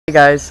Hey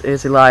guys,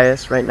 it's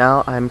Elias. Right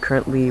now I'm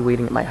currently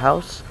waiting at my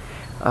house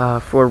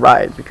for a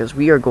ride because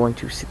we are going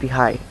to City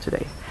High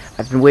today.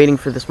 I've been waiting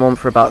for this moment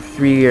for about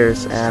 3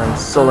 years and I'm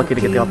so lucky to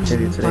get the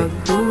opportunity today.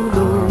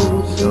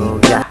 So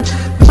yeah.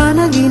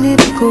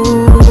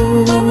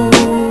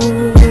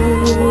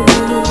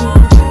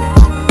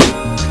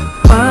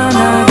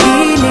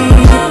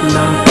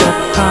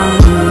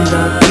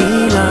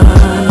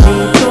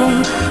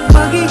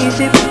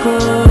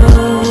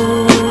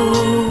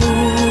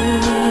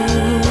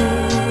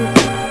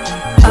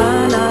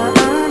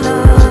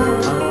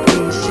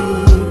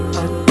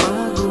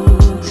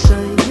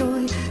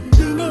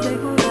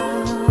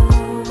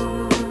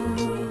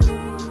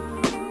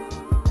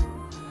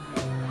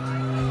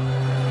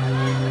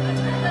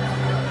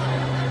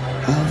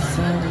 I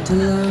found a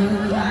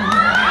love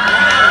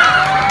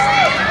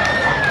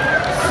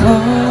for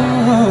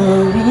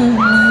me.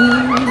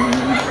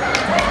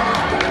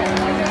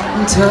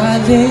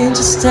 Darling,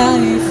 just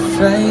dive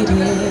right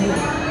in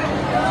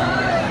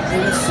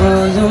and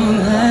follow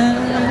my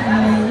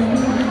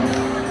lead.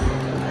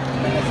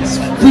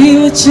 We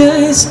were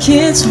just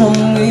kids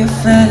when we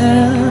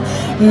fell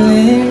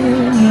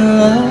in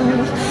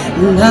love,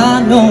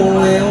 not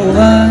knowing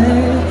what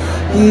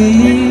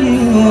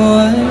it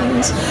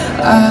was.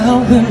 I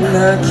will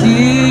not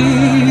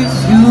give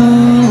you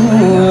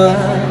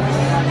up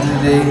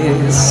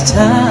this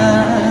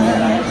time.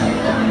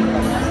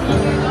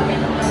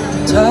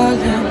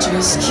 Darling,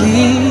 just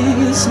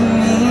kiss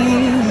me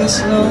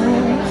slow.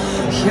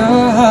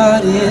 Your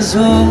heart is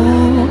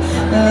all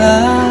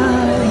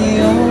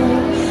lion,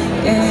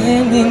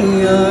 and in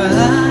your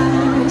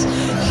eyes,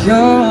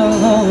 you're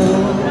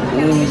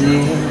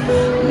holding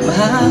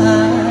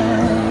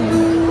mine,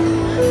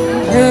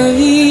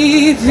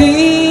 baby.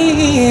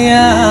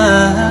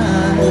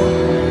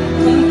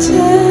 I'm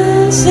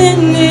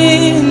dancing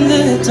in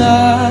the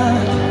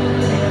dark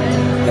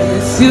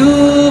with you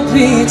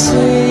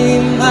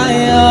between my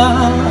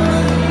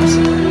arms,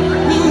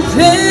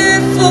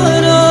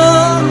 barefoot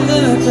on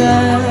the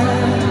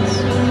grass,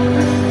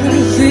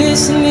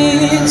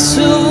 listening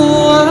to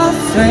our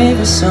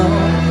favorite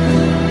song.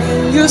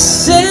 You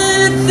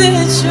said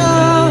that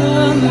you're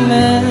a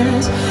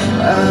mess.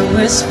 I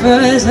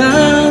whispered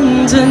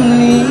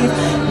underneath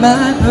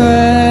my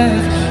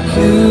breath.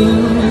 You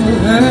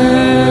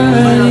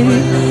heard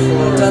it,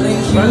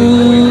 darling. You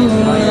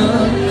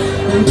are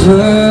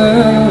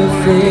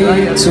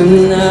perfect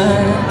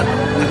tonight.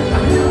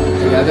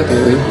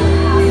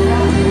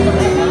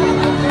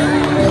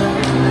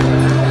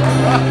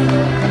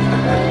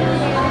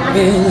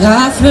 And I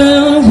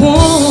found a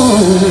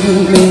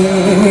woman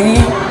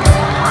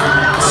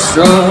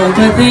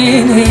stronger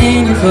than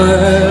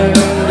anyone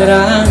that I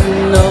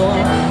know.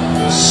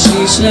 She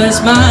shares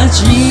my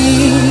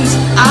dreams.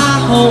 I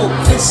hope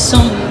that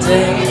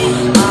someday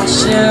I'll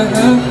share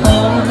her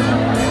home.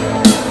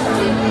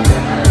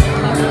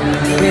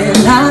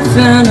 And I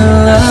found a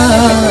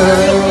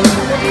love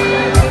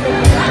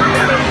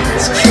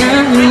to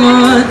carry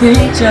more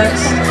than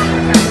just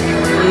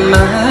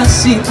my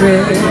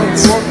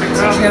secrets,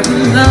 to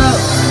carry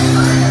love,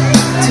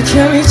 to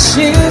carry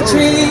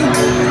children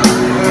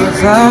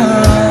of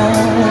our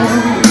own.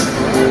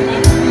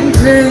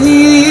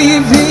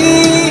 Baby,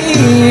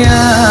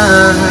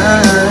 I'm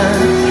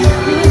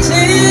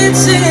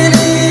dancing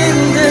in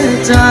the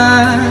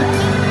dark,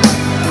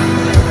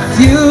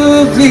 you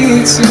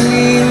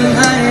between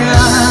my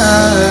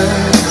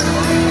arms,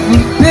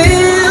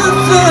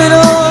 barefoot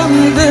on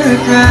the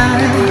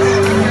grass,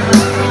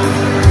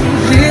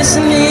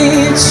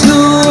 listening to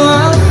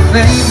our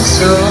favorite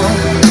song.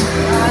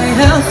 I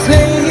have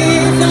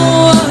faith in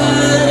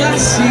what I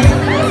see.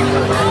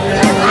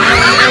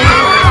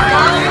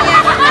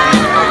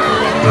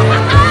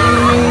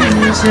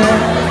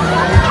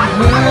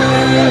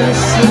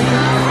 Mercy,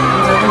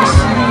 don't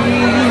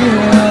see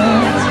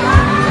what's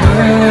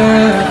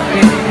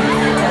perfect.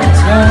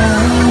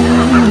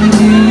 Don't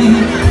be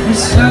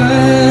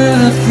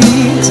reserve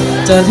things,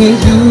 darling.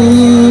 You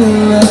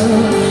are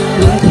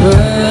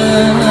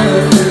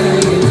perfect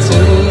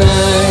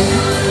tonight.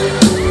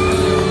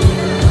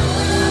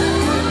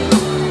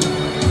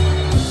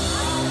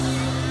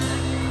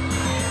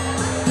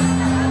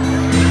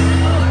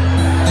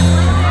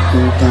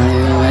 Kung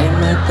tayo ay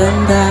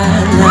matanda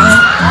na,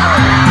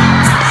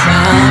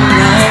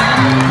 sana'y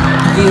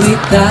di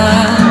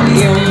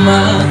tayo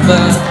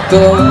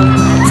mabago.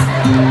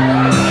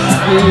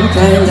 Kung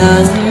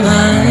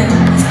kailanman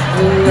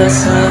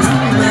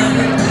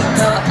nasanay,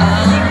 ikaw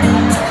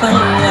ang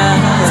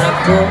pangarap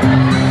ko.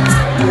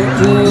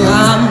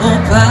 Nakuha mo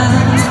ba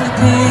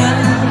kaya?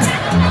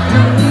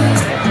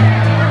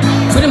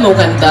 Pwede mo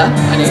kanta?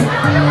 Ano yun?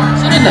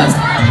 Sino lang?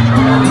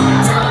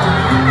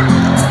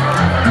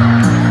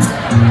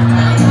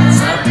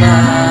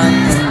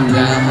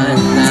 Pagtanggahan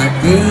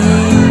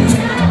natin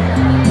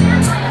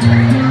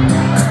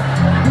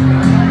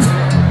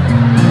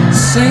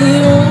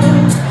sa'yo,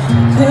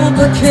 kung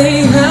ba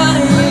kaya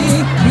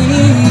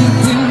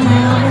ibigin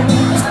mo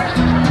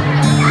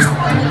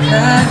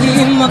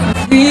kahit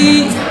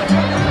maputi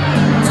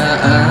na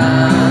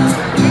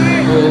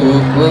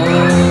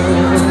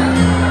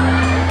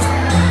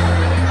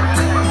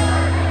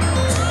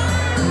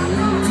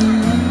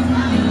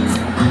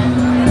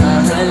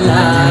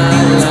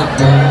Naalala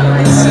ko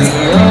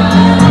sa'yo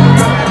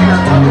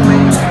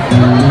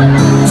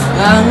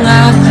ang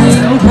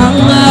aking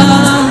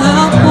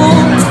pangako,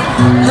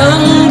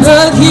 ang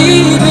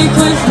pag-ibig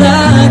ko'y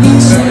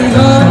laging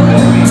sa'yo.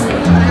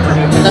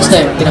 Last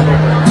time, kita.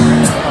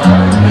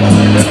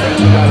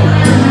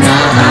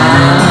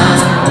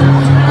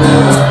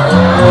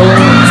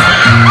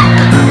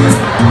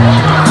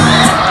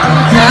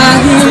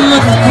 Kahit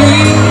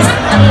makapit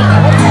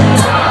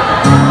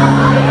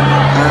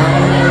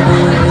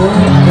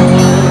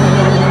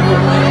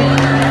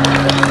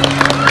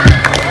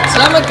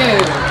salamat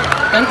kayo.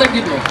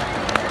 Kantagin mo.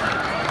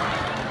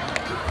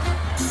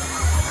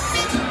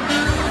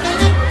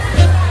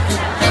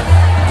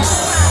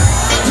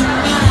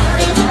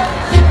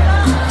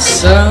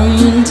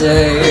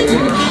 Someday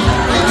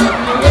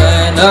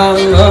when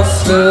I'm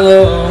off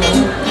alone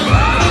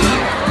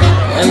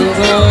and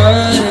the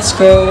world is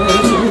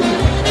cold,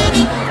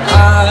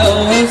 I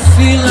will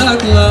feel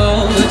like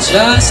love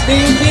just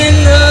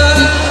thinking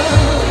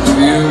of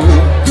you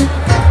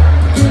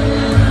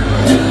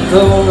and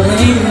the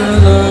way you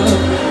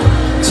look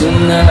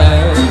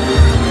tonight.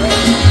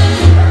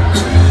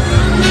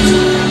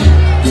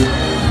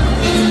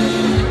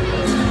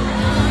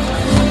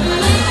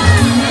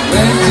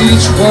 With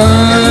each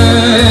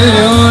word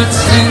your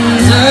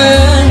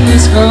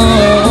tenderness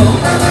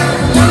grows,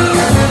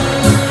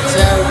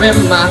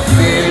 tearing my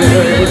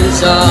fears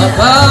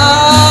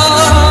apart.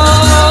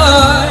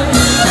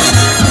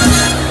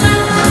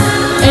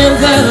 And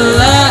that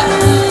laugh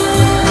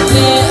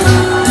that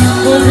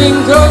only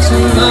grows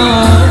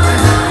alone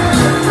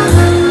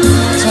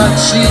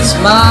touches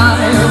my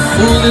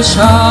foolish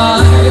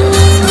heart.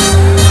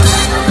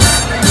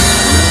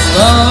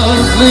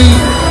 Lovely,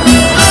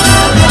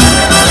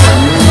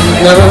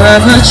 never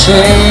ever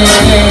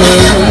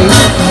change.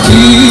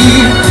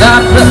 Keep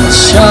that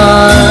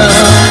charm.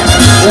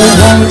 Oh,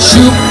 won't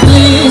you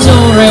please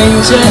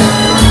arrange it?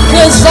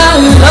 'Cause I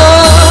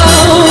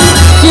love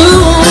you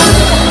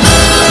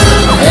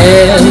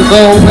and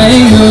the way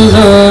you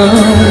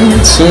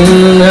look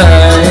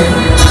tonight.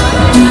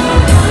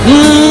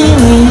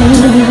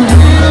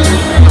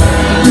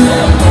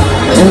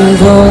 And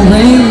the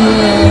way you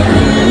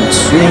look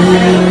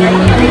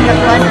tonight.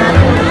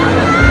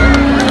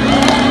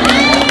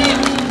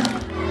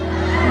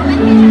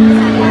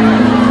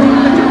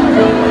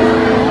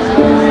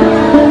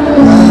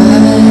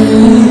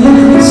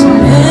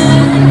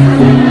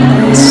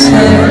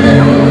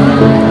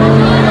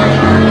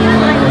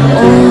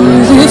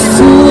 Only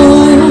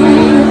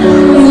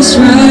fools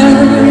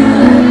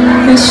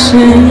ravishing,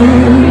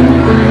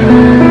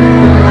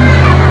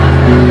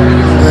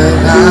 but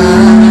I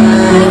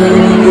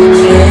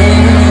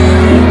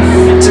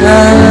can't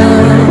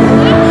tell.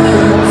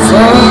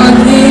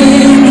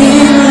 Falling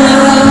in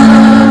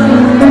love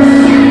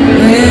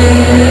with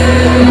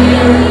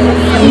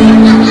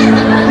you.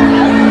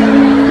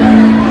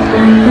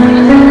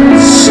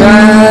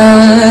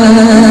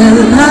 Shall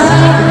I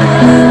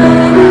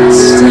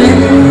stay?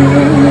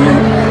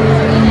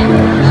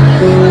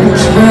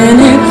 Can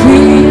it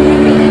be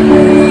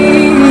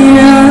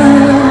I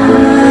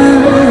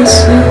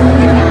say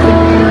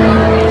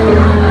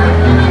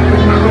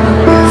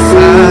if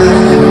I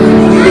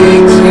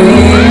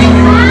became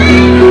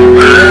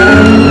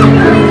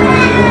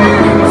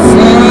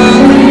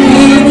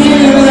falling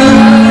in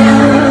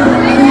love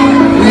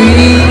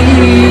with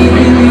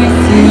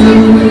you?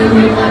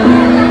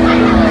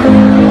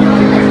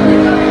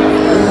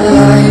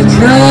 Like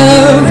a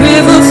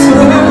river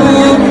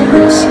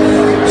flows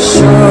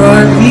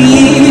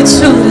surely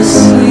to the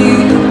sea,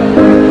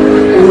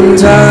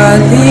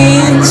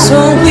 darling, so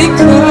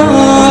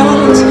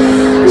because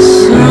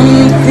some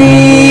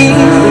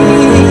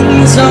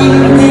things are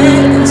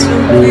meant to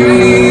be.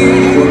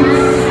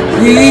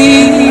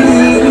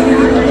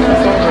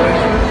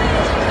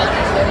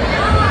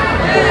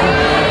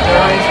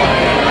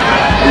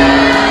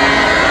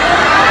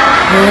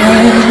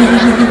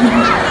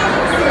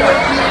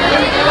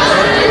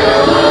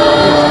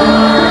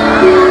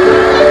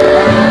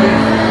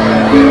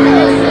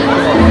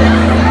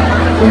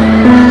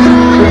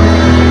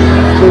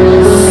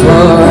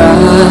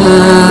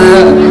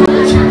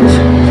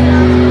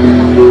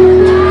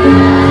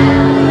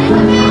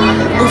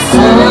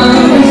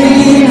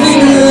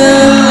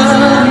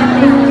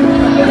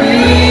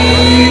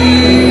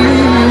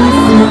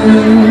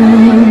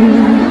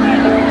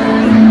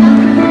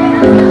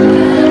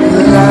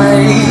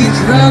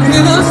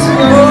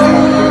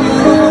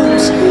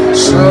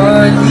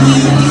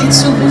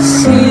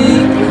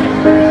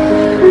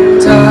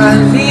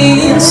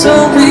 So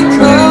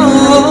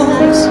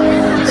because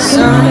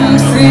some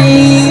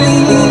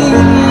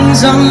things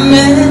are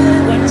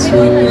meant to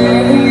be.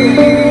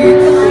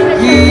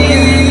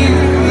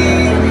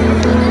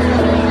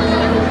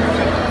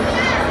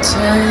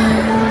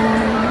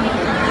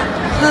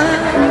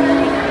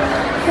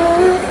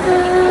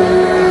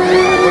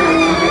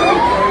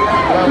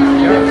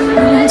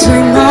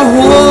 Take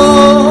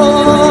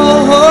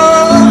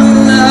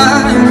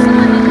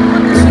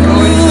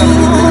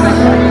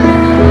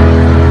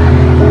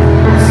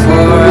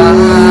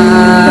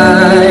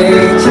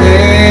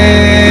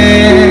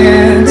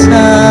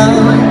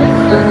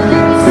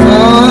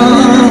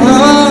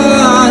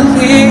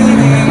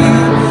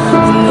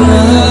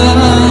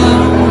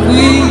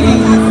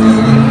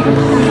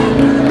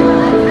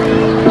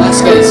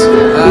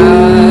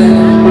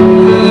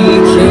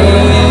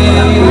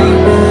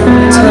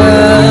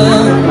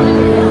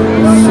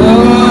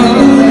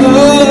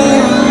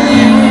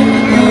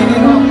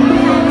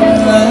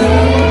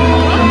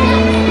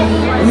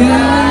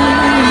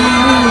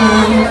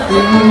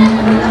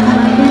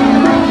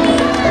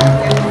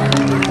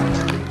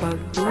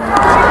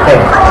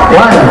 1,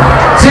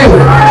 2,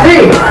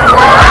 3.